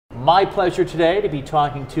My pleasure today to be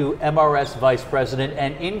talking to MRS Vice President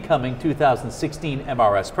and incoming 2016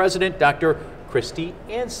 MRS President, Dr. Kristi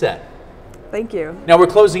Anseth. Thank you. Now we're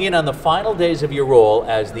closing in on the final days of your role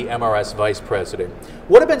as the MRS Vice President.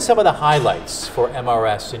 What have been some of the highlights for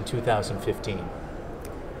MRS in 2015?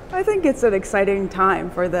 I think it's an exciting time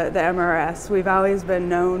for the MRS. We've always been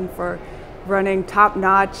known for running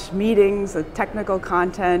top-notch meetings and technical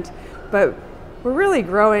content, but we're really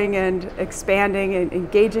growing and expanding and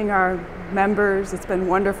engaging our members. It's been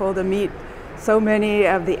wonderful to meet so many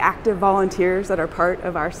of the active volunteers that are part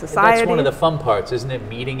of our society. That's one of the fun parts, isn't it?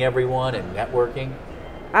 Meeting everyone and networking.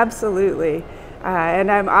 Absolutely. And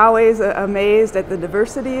I'm always amazed at the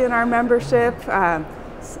diversity in our membership.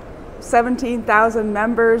 17,000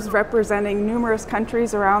 members representing numerous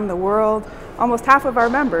countries around the world. Almost half of our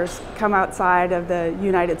members come outside of the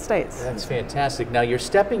United States. That's fantastic. Now you're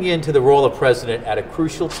stepping into the role of president at a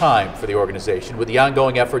crucial time for the organization with the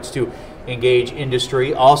ongoing efforts to engage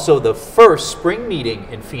industry, also the first spring meeting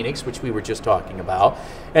in Phoenix, which we were just talking about,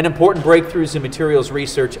 and important breakthroughs in materials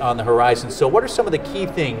research on the horizon. So what are some of the key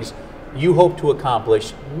things you hope to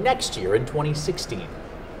accomplish next year in 2016?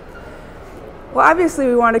 Well, obviously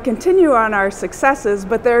we want to continue on our successes,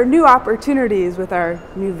 but there are new opportunities with our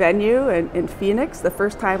new venue in Phoenix. The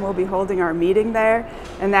first time we'll be holding our meeting there,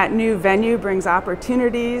 and that new venue brings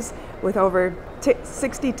opportunities with over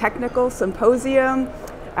 60 technical symposium,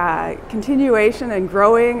 continuation and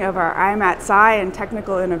growing of our IMAT-SCI and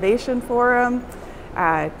Technical Innovation Forum,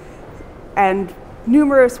 and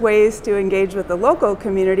numerous ways to engage with the local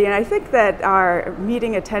community. And I think that our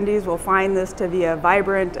meeting attendees will find this to be a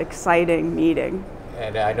vibrant, exciting meeting.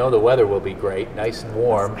 And I know the weather will be great, nice and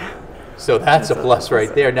warm. So that's a plus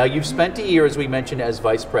right there. Now you've spent a year, as we mentioned, as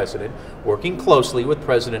Vice President, working closely with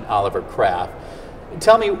President Oliver Kraft.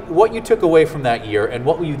 Tell me what you took away from that year and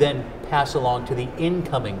what will you then pass along to the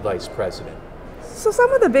incoming Vice President? So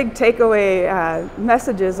some of the big takeaway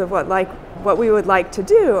messages of what we would like to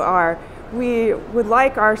do are, we would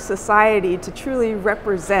like our society to truly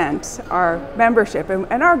represent our membership,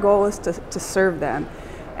 and our goal is to serve them.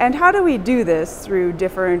 And how do we do this? Through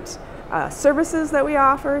different services that we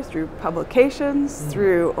offer, through publications,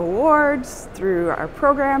 through awards, through our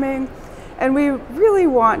programming. And we really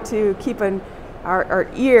want to keep our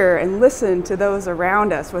ear and listen to those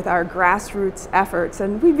around us with our grassroots efforts.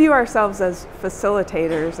 And we view ourselves as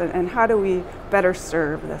facilitators, and how do we better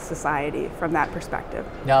serve the society from that perspective.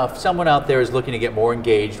 Now, if someone out there is looking to get more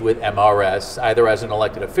engaged with MRS, either as an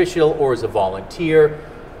elected official or as a volunteer,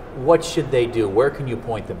 what should they do? Where can you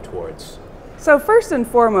point them towards? So first and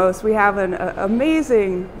foremost, we have an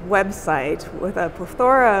amazing website with a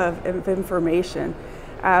plethora of information.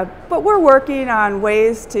 But we're working on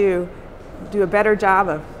ways to do a better job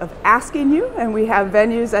of asking you, and we have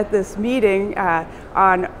venues at this meeting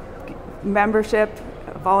on membership,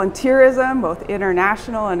 volunteerism, both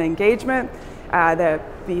international and engagement. There'll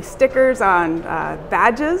be stickers on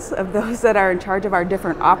badges of those that are in charge of our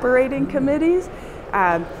different operating committees.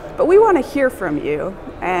 But we want to hear from you,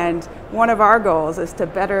 and one of our goals is to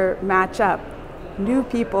better match up new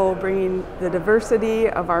people bringing the diversity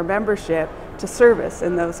of our membership to service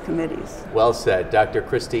in those committees. Well said. Dr.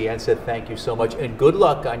 Kristi Anseth, thank you so much, and good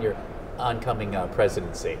luck on your oncoming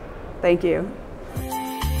presidency. Thank you.